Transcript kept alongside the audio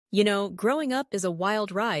Growing up is a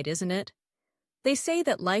wild ride, isn't it? They say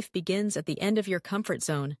that life begins at the end of your comfort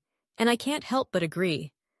zone, and I can't help but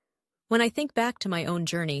agree. When I think back to my own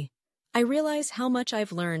journey, I realize how much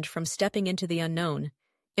I've learned from stepping into the unknown,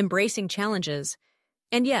 embracing challenges,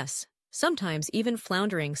 and yes, sometimes even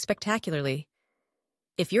floundering spectacularly.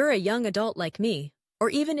 If you're a young adult like me, or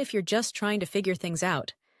even if you're just trying to figure things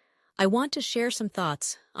out, I want to share some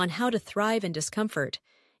thoughts on how to thrive in discomfort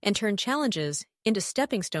and turn challenges into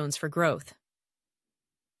stepping stones for growth.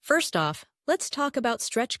 First off, let's talk about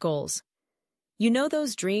stretch goals. You know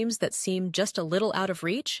those dreams that seem just a little out of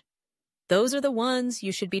reach? Those are the ones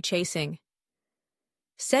you should be chasing.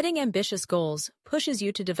 Setting ambitious goals pushes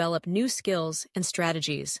you to develop new skills and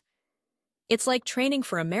strategies. It's like training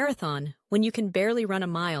for a marathon when you can barely run a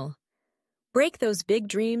mile. Break those big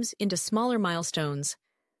dreams into smaller milestones.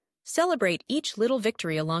 Celebrate each little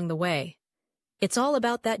victory along the way. It's all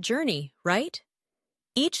about that journey, right?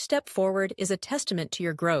 Each step forward is a testament to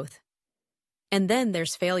your growth. And then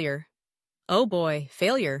there's failure. Oh boy,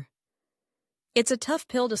 failure. It's a tough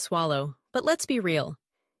pill to swallow, but let's be real.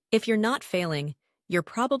 If you're not failing, you're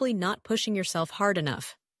probably not pushing yourself hard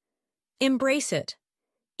enough. Embrace it.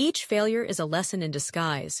 Each failure is a lesson in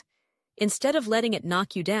disguise. Instead of letting it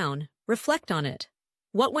knock you down, reflect on it.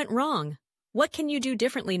 What went wrong? What can you do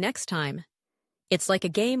differently next time? It's like a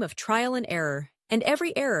game of trial and error, and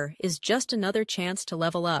every error is just another chance to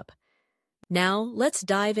level up. Now, let's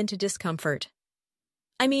dive into discomfort.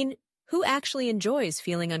 Who actually enjoys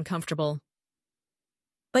feeling uncomfortable?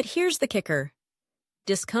 But here's the kicker.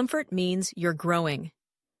 Discomfort means you're growing.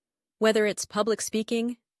 Whether it's public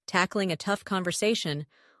speaking, tackling a tough conversation,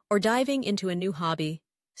 or diving into a new hobby,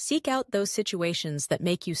 seek out those situations that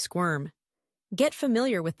make you squirm. Get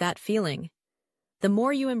familiar with that feeling. The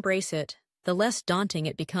more you embrace it, the less daunting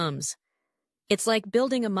it becomes. It's like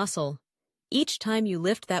building a muscle. Each time you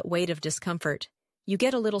lift that weight of discomfort, you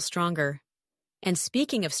get a little stronger. And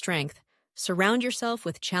speaking of strength, surround yourself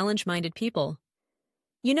with challenge-minded people.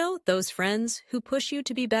 You know, those friends who push you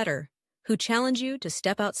to be better, who challenge you to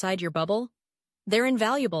step outside your bubble? They're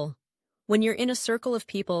invaluable. When you're in a circle of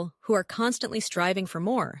people who are constantly striving for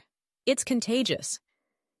more, it's contagious.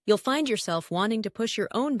 You'll find yourself wanting to push your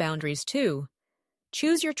own boundaries too.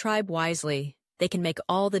 Choose your tribe wisely. They can make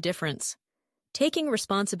all the difference. Taking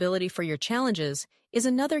responsibility for your challenges is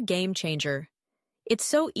another game changer. It's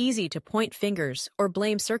so easy to point fingers or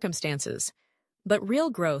blame circumstances, but real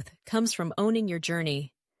growth comes from owning your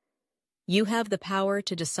journey. You have the power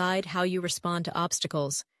to decide how you respond to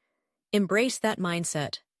obstacles. Embrace that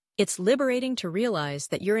mindset. It's liberating to realize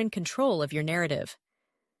that you're in control of your narrative.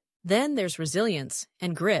 Then there's resilience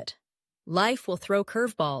and grit. Life will throw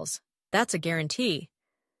curveballs. That's a guarantee.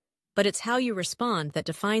 But it's how you respond that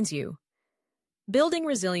defines you. Building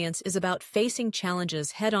resilience is about facing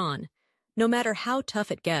challenges head-on, no matter how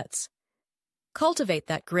tough it gets. Cultivate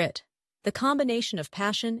that grit, the combination of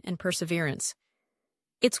passion and perseverance.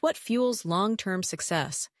 It's what fuels long-term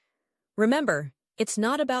success. Remember, it's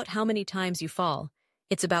not about how many times you fall,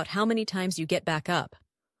 it's about how many times you get back up.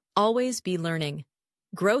 Always be learning.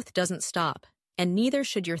 Growth doesn't stop, and neither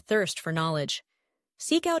should your thirst for knowledge.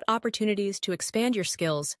 Seek out opportunities to expand your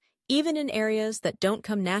skills, even in areas that don't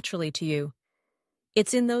come naturally to you.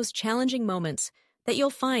 It's in those challenging moments that you'll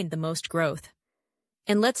find the most growth.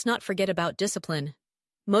 And let's not forget about discipline.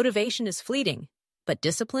 Motivation is fleeting, but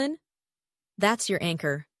discipline? That's your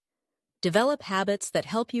anchor. Develop habits that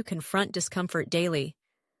help you confront discomfort daily.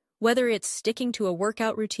 Whether it's sticking to a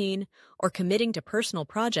workout routine or committing to personal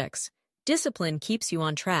projects, discipline keeps you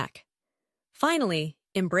on track. Finally,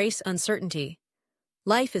 embrace uncertainty.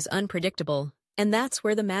 Life is unpredictable, and that's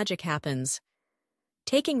where the magic happens.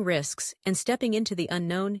 Taking risks and stepping into the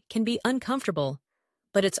unknown can be uncomfortable,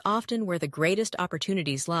 but it's often where the greatest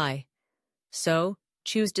opportunities lie. So,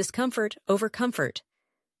 choose discomfort over comfort,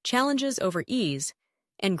 challenges over ease,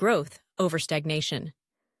 and growth over stagnation.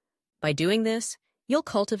 By doing this, you'll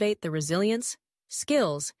cultivate the resilience,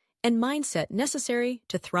 skills, and mindset necessary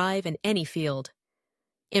to thrive in any field.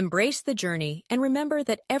 Embrace the journey and remember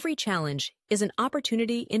that every challenge is an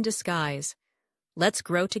opportunity in disguise. Let's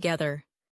grow together.